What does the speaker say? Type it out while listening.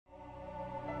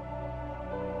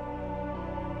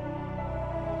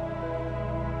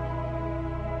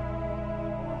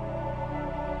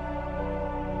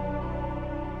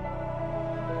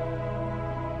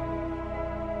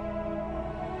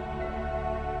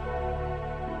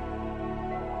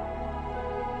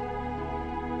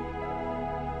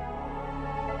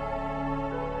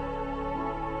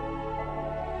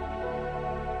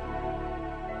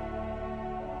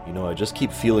You know, I just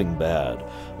keep feeling bad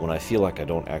when I feel like I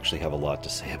don't actually have a lot to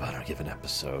say about a given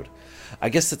episode. I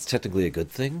guess that's technically a good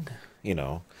thing, you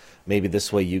know. Maybe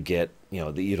this way you get,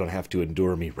 you don't have to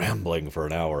endure me rambling for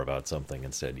an hour about something.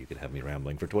 Instead, you could have me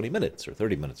rambling for 20 minutes or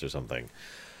 30 minutes or something.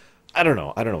 I don't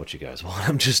know. I don't know what you guys want.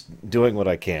 I'm just doing what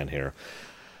I can here.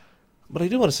 But I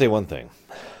do want to say one thing.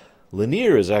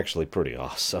 Lanier is actually pretty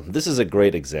awesome. This is a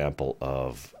great example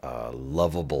of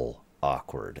lovable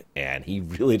awkward, and he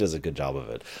really does a good job of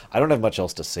it. I don't have much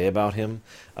else to say about him.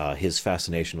 His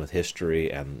fascination with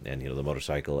history and the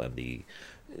motorcycle and the,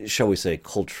 shall we say,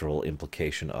 cultural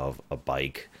implication of a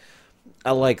bike.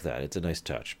 I like that. It's a nice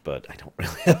touch, but I don't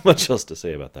really have much else to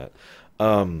say about that.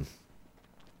 So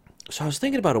I was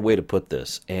thinking about a way to put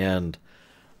this, and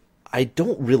I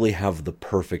don't really have the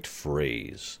perfect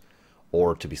phrase.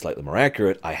 Or to be slightly more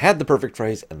accurate, I had the perfect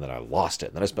phrase, and then I lost it.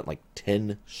 And then I spent like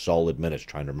 10 solid minutes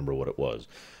trying to remember what it was.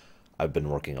 I've been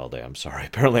working all day, I'm sorry.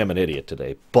 Apparently I'm an idiot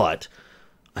today. But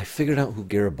I figured out who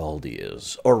Garibaldi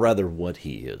is, or rather what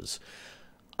he is.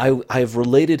 I've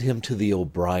related him to the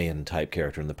O'Brien-type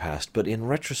character in the past, but in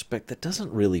retrospect, that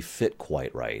doesn't really fit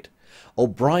quite right.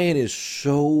 O'Brien is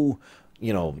so,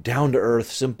 down-to-earth,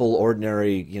 simple,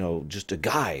 ordinary, just a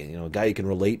guy you can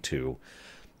relate to.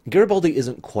 Garibaldi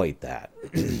isn't quite that.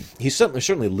 He's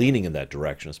certainly leaning in that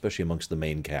direction, especially amongst the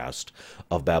main cast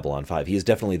of Babylon 5. He is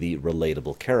definitely the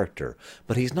relatable character,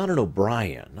 but he's not an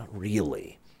O'Brien, not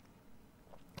really.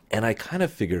 And I kind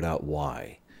of figured out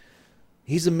why.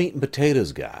 He's a meat and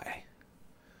potatoes guy.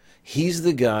 He's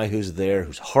the guy who's there,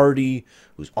 who's hardy,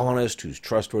 who's honest, who's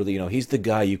trustworthy. He's the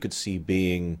guy you could see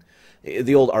being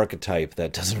the old archetype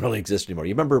that doesn't really exist anymore.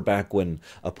 You remember back when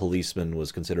a policeman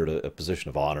was considered a position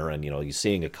of honor, and you're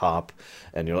seeing a cop,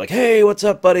 and you're like, "Hey, what's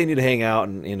up, buddy?" And you'd hang out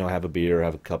and have a beer,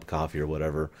 have a cup of coffee or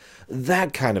whatever.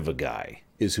 That kind of a guy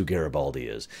is who Garibaldi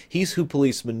is. He's who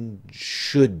policemen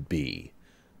should be,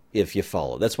 if you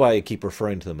follow. That's why I keep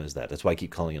referring to them as that. That's why I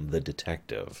keep calling him the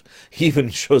detective. He even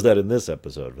shows that in this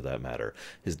episode, for that matter,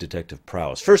 his detective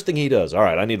prowess. First thing he does, all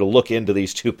right, I need to look into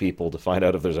these two people to find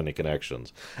out if there's any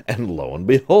connections. And lo and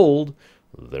behold,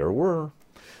 there were.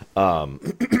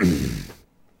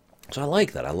 So I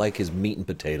like that. I like his meat and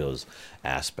potatoes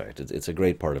aspect. It's a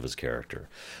great part of his character.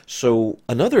 So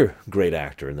another great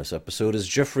actor in this episode is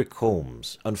Jeffrey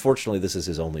Combs. Unfortunately, this is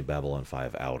his only Babylon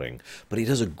 5 outing, but he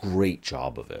does a great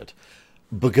job of it.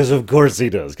 Because of course he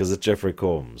does, because it's Jeffrey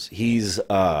Combs. He's,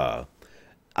 I'm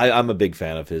a big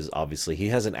fan of his, obviously. He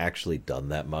hasn't actually done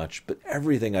that much, but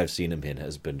everything I've seen him in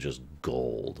has been just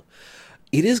gold.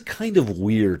 It is kind of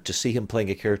weird to see him playing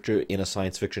a character in a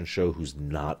science fiction show who's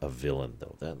not a villain,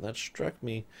 though. That struck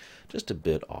me just a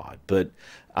bit odd. But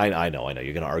I know,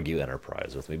 you're going to argue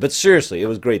Enterprise with me. But seriously, it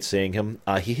was great seeing him.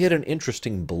 He hit an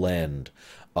interesting blend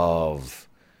of...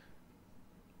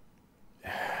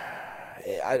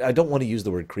 I don't want to use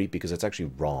the word creep because it's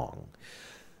actually wrong.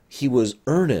 He was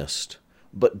earnest,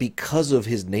 but because of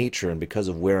his nature and because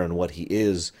of where and what he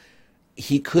is...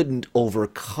 he couldn't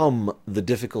overcome the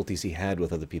difficulties he had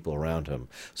with other people around him.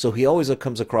 So he always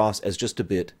comes across as just a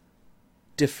bit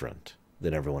different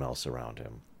than everyone else around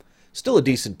him. Still a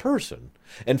decent person.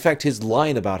 In fact, his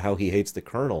line about how he hates the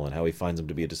Colonel and how he finds him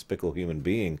to be a despicable human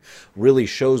being really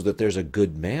shows that there's a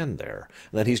good man there.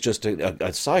 And that he's just a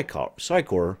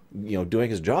psychor, doing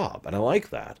his job. And I like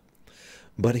that.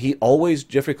 But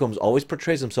Jeffrey Combs always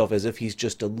portrays himself as if he's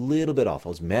just a little bit off.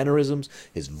 His mannerisms,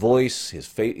 his voice, his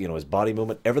face, his body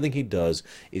movement, everything he does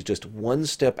is just one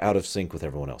step out of sync with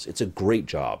everyone else. It's a great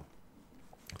job.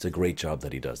 It's a great job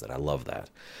that he does that. I love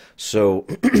that. So,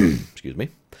 excuse me.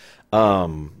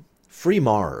 Free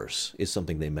Mars is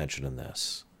something they mention in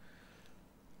this.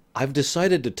 I've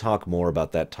decided to talk more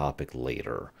about that topic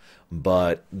later,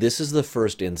 but this is the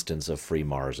first instance of Free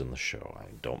Mars in the show. I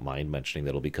don't mind mentioning that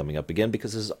it'll be coming up again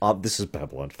because this is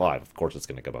Babylon 5. Of course it's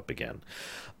going to come up again.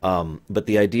 But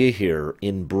the idea here,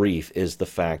 in brief, is the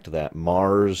fact that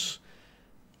Mars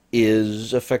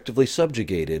is effectively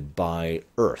subjugated by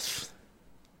Earth.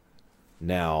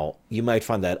 Now, you might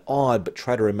find that odd, but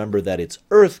try to remember that it's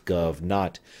Earth Gov,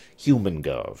 not Human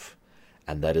Gov.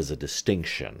 And that is a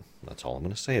distinction. That's all I'm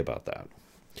going to say about that.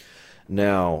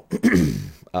 Now,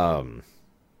 I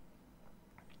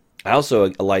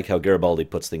also like how Garibaldi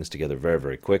puts things together very,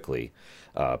 very quickly.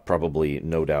 Probably,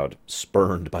 no doubt,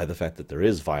 spurned by the fact that there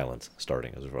is violence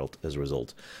starting as a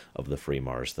result of the Free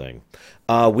Mars thing.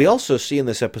 We also see in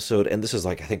this episode, and this is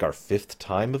I think our 5th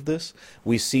time of this,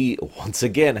 we see once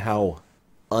again how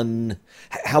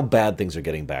bad things are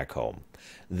getting back home.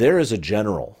 There is a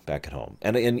general back at home,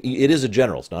 and it is a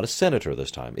general. It's not a senator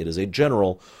this time. It is a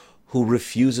general who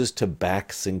refuses to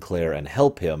back Sinclair and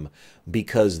help him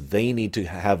because they need to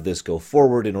have this go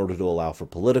forward in order to allow for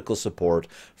political support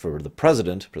for the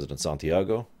president, President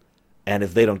Santiago. And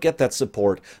if they don't get that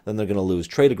support, then they're going to lose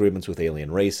trade agreements with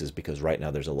alien races, because right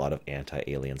now there's a lot of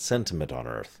anti-alien sentiment on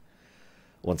Earth.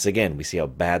 Once again, we see how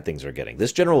bad things are getting.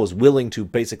 This general was willing to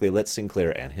basically let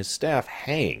Sinclair and his staff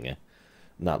hang.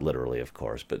 Not literally, of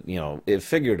course, but,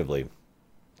 figuratively,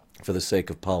 for the sake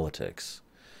of politics.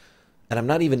 And I'm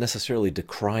not even necessarily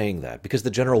decrying that, because the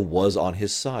general was on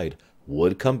his side,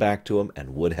 would come back to him,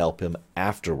 and would help him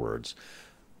afterwards.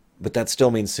 But that still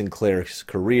means Sinclair's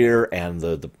career and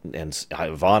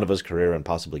Ivanova's career and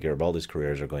possibly Garibaldi's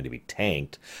careers are going to be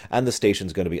tanked, and the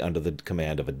station's going to be under the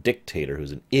command of a dictator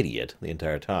who's an idiot the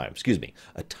entire time. Excuse me,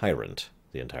 a tyrant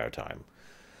the entire time.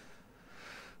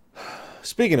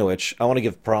 Speaking of which, I want to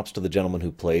give props to the gentleman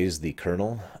who plays the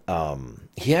colonel.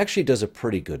 He actually does a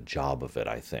pretty good job of it,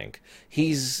 I think.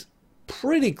 He's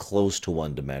pretty close to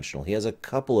one-dimensional. He has a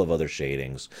couple of other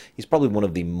shadings. He's probably one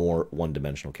of the more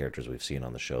one-dimensional characters we've seen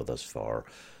on the show thus far.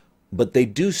 But they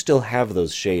do still have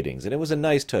those shadings, and it was a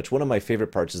nice touch. One of my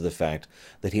favorite parts is the fact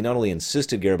that he not only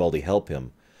insisted Garibaldi help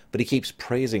him, but he keeps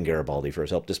praising Garibaldi for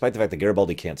his help, despite the fact that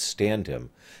Garibaldi can't stand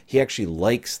him. He actually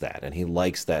likes that, and he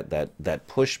likes that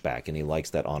pushback, and he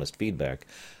likes that honest feedback.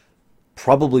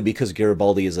 Probably because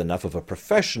Garibaldi is enough of a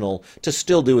professional to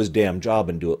still do his damn job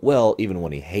and do it well, even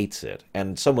when he hates it.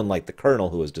 And someone like the Colonel,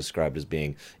 who is described as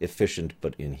being efficient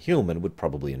but inhuman, would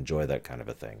probably enjoy that kind of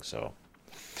a thing. So,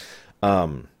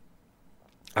 I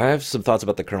have some thoughts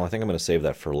about the Colonel. I think I'm going to save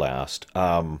that for last.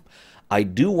 I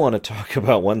do want to talk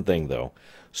about one thing, though.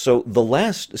 So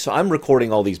I'm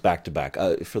recording all these back to back.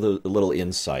 For the little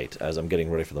insight, as I'm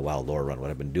getting ready for the WoW lore run, what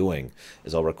I've been doing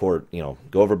is I'll record,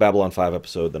 go over a Babylon 5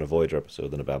 episode, then a Voyager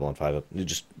episode, then a Babylon 5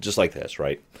 episode, just like this,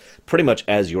 right? Pretty much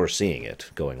as you're seeing it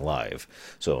going live.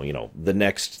 So, the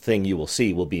next thing you will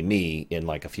see will be me in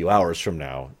like a few hours from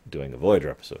now doing a Voyager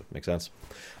episode. Make sense?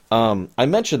 I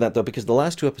mentioned that, though, because the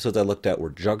last two episodes I looked at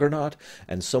were Juggernaut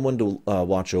and Someone to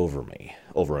Watch Over Me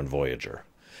over on Voyager.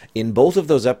 In both of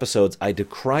those episodes, I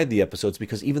decried the episodes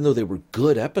because even though they were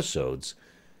good episodes,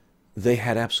 they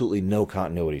had absolutely no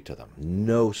continuity to them.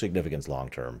 No significance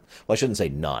long-term. Well, I shouldn't say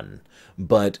none,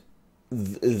 but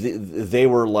they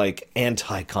were like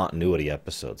anti-continuity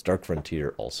episodes. Dark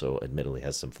Frontier also admittedly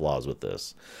has some flaws with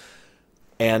this.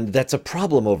 And that's a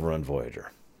problem over on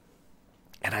Voyager.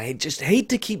 And I just hate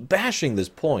to keep bashing this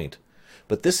point,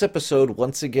 but this episode,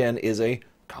 once again, is a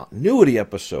continuity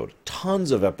episode. Tons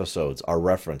of episodes are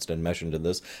referenced and mentioned in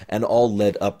this, and all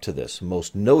led up to this.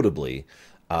 Most notably,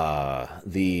 I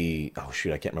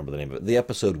can't remember the name of it. The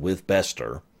episode with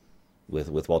Bester,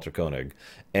 with Walter Koenig,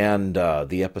 and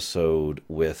the episode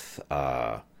with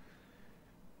I'm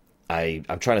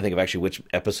trying to think of actually which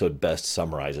episode best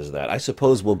summarizes that. I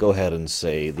suppose we'll go ahead and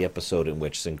say the episode in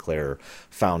which Sinclair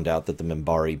found out that the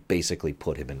Minbari basically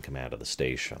put him in command of the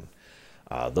station.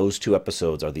 Those two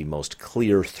episodes are the most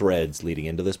clear threads leading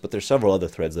into this, but there's several other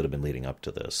threads that have been leading up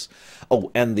to this.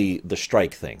 Oh, and the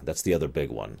strike thing. That's the other big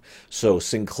one. So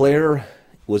Sinclair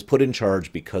was put in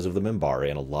charge because of the Minbari,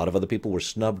 and a lot of other people were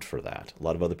snubbed for that. A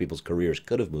lot of other people's careers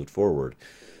could have moved forward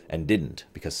and didn't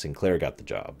because Sinclair got the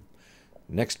job.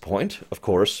 Next point, of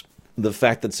course, the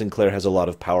fact that Sinclair has a lot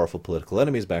of powerful political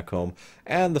enemies back home.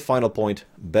 And the final point,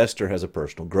 Bester has a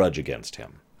personal grudge against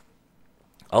him.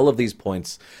 All of these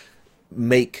points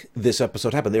make this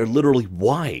episode happen. They're literally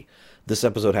why this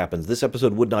episode happens. This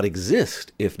episode would not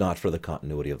exist if not for the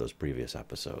continuity of those previous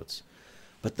episodes.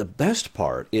 But the best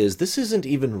part is this isn't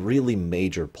even really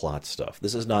major plot stuff.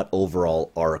 This is not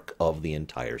overall arc of the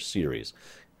entire series.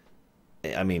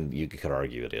 I mean, you could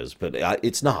argue it is, but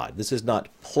it's not. This is not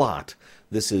plot.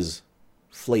 This is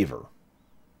flavor.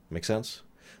 Make sense?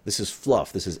 This is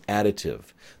fluff. This is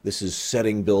additive. This is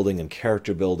setting building and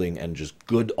character building and just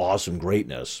good, awesome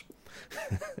greatness.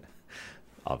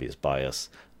 Obvious bias.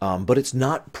 But it's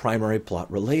not primary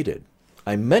plot related.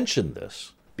 I mention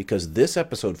this because this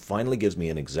episode finally gives me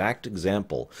an exact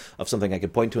example of something I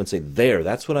could point to and say, there,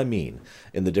 that's what I mean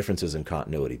in the differences in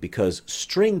continuity. Because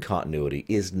string continuity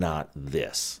is not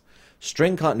this.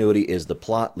 String continuity is the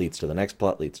plot leads to the next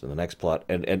plot, leads to the next plot,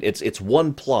 and it's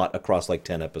one plot across like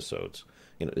 10 episodes.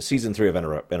 Season 3 of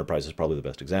Enterprise is probably the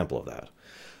best example of that.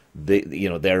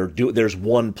 There's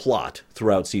one plot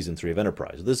throughout Season 3 of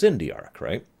Enterprise, the Xindi arc,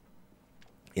 right?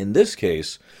 In this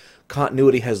case,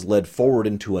 continuity has led forward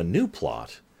into a new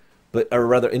plot, or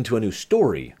rather into a new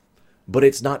story, but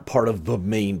it's not part of the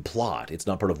main plot. It's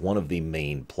not part of one of the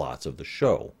main plots of the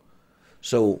show.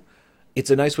 So it's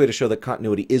a nice way to show that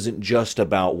continuity isn't just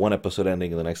about one episode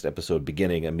ending and the next episode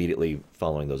beginning immediately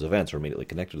following those events or immediately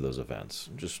connected to those events.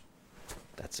 Just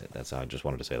That's it. That's I just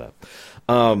wanted to say that.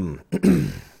 Um,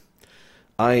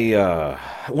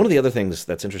 one of the other things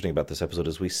that's interesting about this episode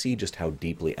is we see just how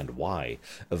deeply and why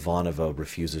Ivanova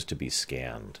refuses to be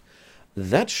scanned.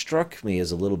 That struck me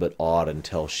as a little bit odd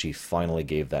until she finally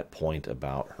gave that point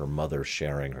about her mother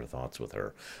sharing her thoughts with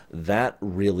her. That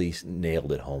really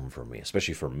nailed it home for me,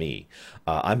 especially for me.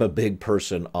 I'm a big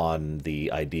person on the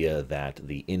idea that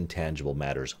the intangible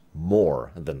matters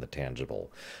more than the tangible.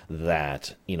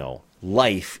 That,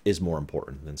 life is more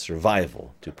important than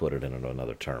survival, to put it in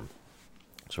another term.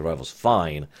 Survival's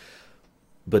fine,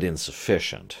 but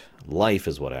insufficient. Life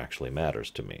is what actually matters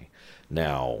to me.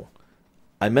 Now,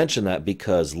 I mention that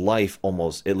because life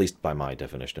almost, at least by my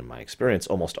definition and my experience,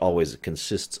 almost always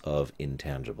consists of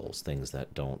intangibles, things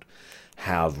that don't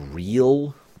have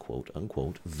real, quote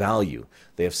unquote, value.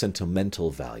 They have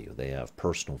sentimental value, they have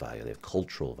personal value, they have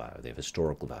cultural value, they have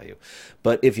historical value.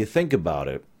 But if you think about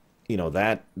it,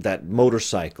 that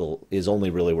motorcycle is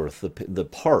only really worth the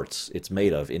parts it's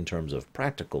made of in terms of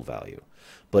practical value.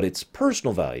 But its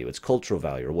personal value, its cultural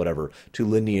value, or whatever, to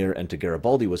Lanier and to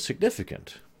Garibaldi was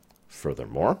significant.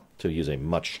 Furthermore, to use a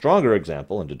much stronger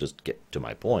example, and to just get to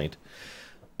my point,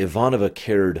 Ivanova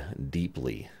cared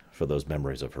deeply for those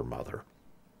memories of her mother,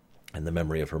 and the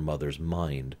memory of her mother's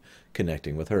mind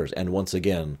connecting with hers. And once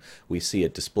again, we see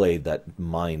it displayed that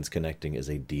minds connecting is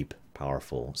a deep,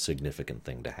 powerful, significant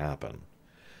thing to happen.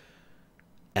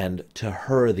 And to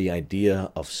her, the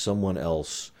idea of someone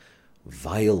else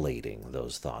violating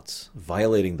those thoughts,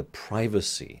 violating the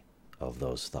privacy of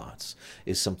those thoughts,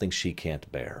 is something she can't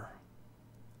bear.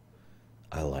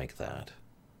 I like that.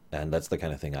 And that's the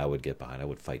kind of thing I would get behind. I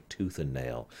would fight tooth and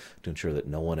nail to ensure that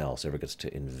no one else ever gets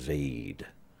to invade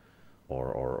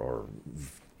or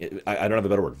I don't have a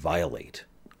better word, violate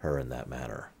her in that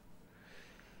manner.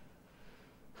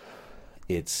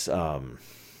 It's, I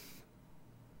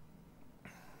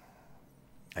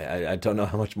don't know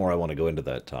how much more I want to go into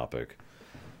that topic,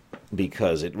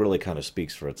 because it really kind of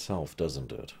speaks for itself,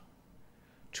 doesn't it?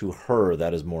 To her,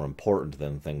 that is more important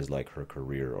than things like her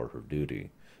career or her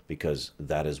duty, because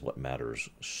that is what matters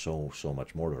so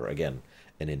much more to her. Again,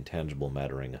 an intangible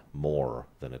mattering more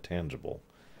than a tangible.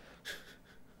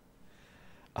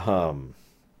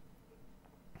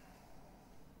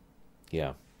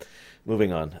 Yeah.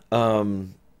 Moving on.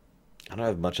 I don't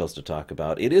have much else to talk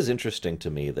about. It is interesting to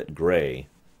me that Gray,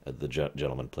 the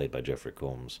gentleman played by Jeffrey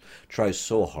Combs, tries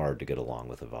so hard to get along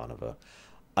with Ivanova.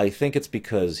 I think it's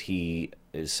because he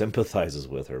sympathizes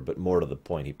with her, but more to the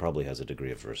point, he probably has a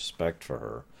degree of respect for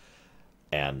her.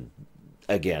 And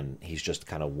again, he's just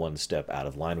kind of one step out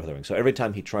of line with her. So every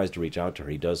time he tries to reach out to her,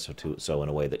 he does so in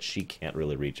a way that she can't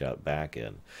really reach out back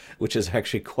in, which is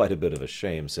actually quite a bit of a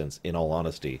shame, since, in all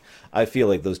honesty, I feel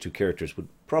like those two characters would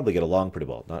probably get along pretty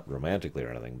well. Not romantically or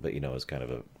anything, but, as kind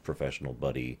of a professional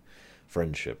buddy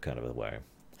friendship kind of a way.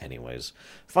 Anyways,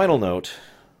 final note,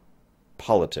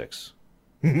 politics.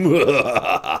 The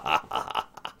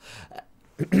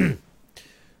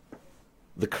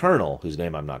colonel, whose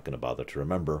name I'm not going to bother to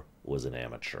remember, was an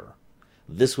amateur.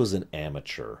 This was an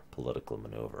amateur political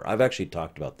maneuver. I've actually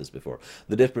talked about this before.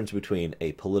 The difference between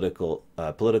a political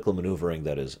maneuvering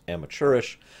that is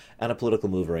amateurish and a political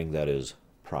maneuvering that is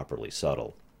properly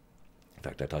subtle. In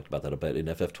fact, I talked about that a bit in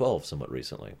FF12 somewhat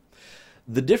recently.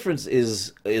 The difference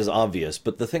is obvious,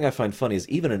 but the thing I find funny is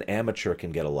even an amateur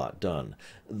can get a lot done.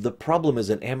 The problem is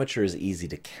an amateur is easy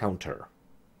to counter.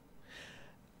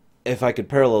 If I could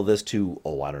parallel this to,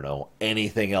 I don't know,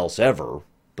 anything else ever,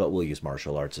 but we'll use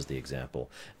martial arts as the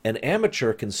example, an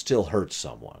amateur can still hurt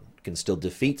someone, can still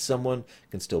defeat someone,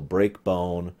 can still break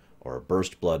bone, or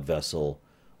burst blood vessel,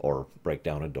 or break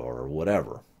down a door, or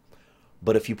whatever.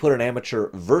 But if you put an amateur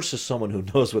versus someone who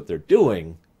knows what they're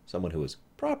doing, someone who is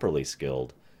properly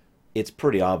skilled, it's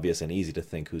pretty obvious and easy to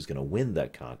think who's going to win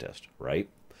that contest, right?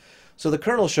 So the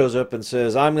colonel shows up and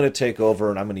says, I'm going to take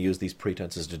over and I'm going to use these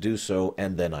pretenses to do so,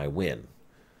 and then I win.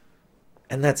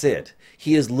 And that's it.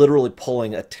 He is literally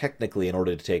pulling a technically in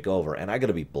order to take over. And I got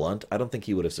to be blunt, I don't think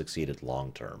he would have succeeded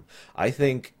long term. I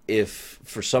think if,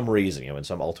 for some reason, in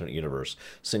some alternate universe,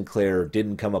 Sinclair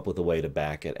didn't come up with a way to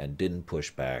back it and didn't push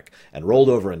back and rolled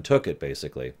over and took it,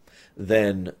 basically,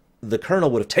 then the colonel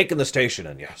would have taken the station,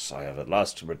 and yes, I have at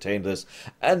last retained this,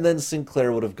 and then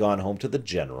Sinclair would have gone home to the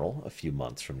general a few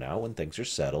months from now when things are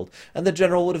settled, and the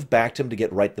general would have backed him to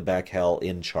get right the back hell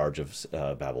in charge of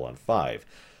Babylon 5.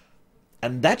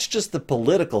 And that's just the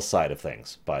political side of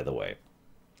things, by the way.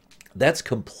 That's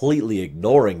completely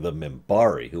ignoring the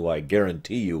Minbari, who I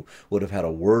guarantee you would have had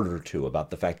a word or two about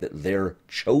the fact that their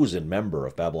chosen member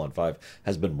of Babylon 5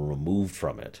 has been removed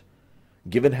from it.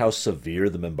 Given how severe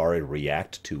the Minbari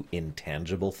react to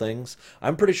intangible things,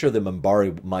 I'm pretty sure the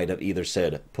Minbari might have either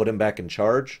said, put him back in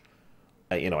charge,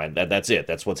 and that's it,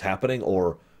 that's what's happening,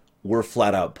 or we're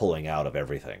flat out pulling out of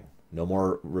everything. No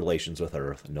more relations with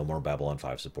Earth, no more Babylon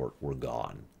 5 support, we're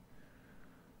gone.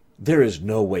 There is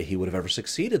no way he would have ever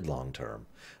succeeded long term,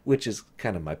 which is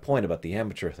kind of my point about the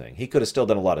amateur thing. He could have still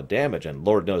done a lot of damage, and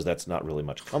Lord knows that's not really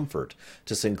much comfort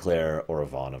to Sinclair or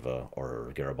Ivanova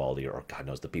or Garibaldi or God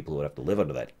knows the people who would have to live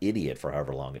under that idiot for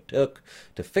however long it took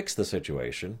to fix the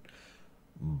situation.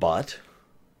 But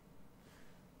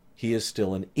he is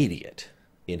still an idiot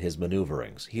in his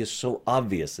maneuverings. He is so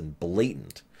obvious and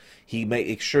blatant. He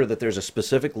makes sure that there's a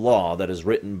specific law that is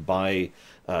written by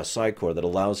Psychor that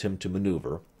allows him to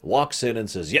maneuver, walks in and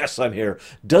says, yes, I'm here,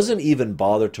 doesn't even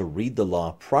bother to read the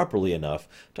law properly enough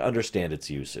to understand its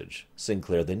usage.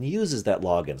 Sinclair then uses that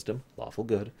law against him, lawful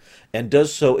good, and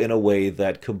does so in a way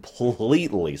that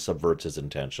completely subverts his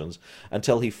intentions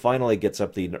until he finally gets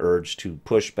up the urge to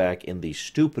push back in the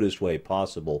stupidest way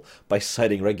possible by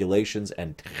citing regulations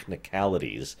and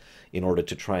technicalities in order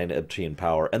to try and obtain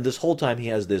power. And this whole time he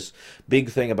has this big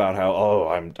thing about how, oh,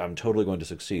 I'm totally going to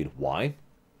succeed. Why?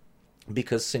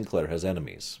 Because Sinclair has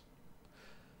enemies.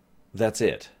 That's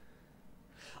it.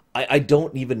 I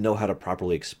don't even know how to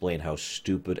properly explain how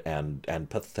stupid and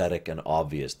pathetic and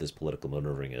obvious this political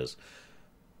maneuvering is.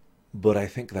 But I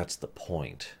think that's the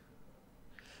point.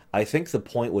 I think the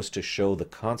point was to show the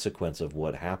consequence of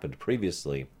what happened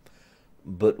previously,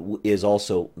 but is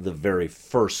also the very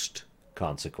first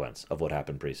consequence of what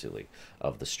happened previously.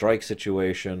 Of the strike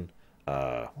situation,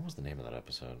 what was the name of that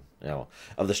episode? No,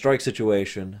 of the strike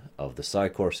situation, of the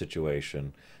Psychor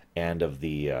situation, and of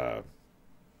the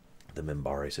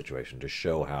Minbari situation, to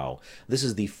show how this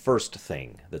is the first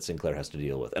thing that Sinclair has to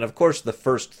deal with. And of course, the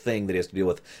first thing that he has to deal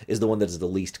with is the one that is the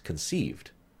least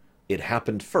conceived. It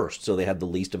happened first, so they had the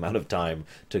least amount of time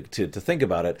to think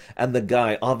about it. And the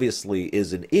guy obviously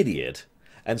is an idiot,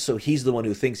 and so he's the one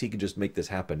who thinks he can just make this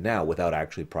happen now without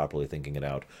actually properly thinking it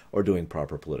out or doing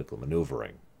proper political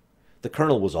maneuvering. The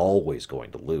Colonel was always going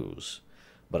to lose,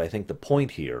 but I think the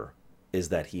point here is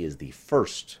that he is the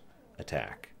first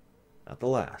attack, not the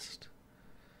last.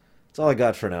 That's all I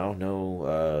got for now.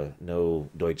 No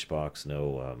Deutsch box,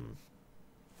 no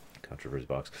controversy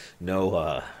box,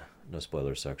 no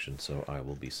spoiler section. So I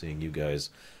will be seeing you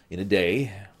guys in a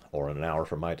day or in an hour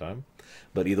from my time.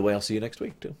 But either way, I'll see you next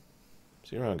week too.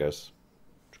 See you around, guys.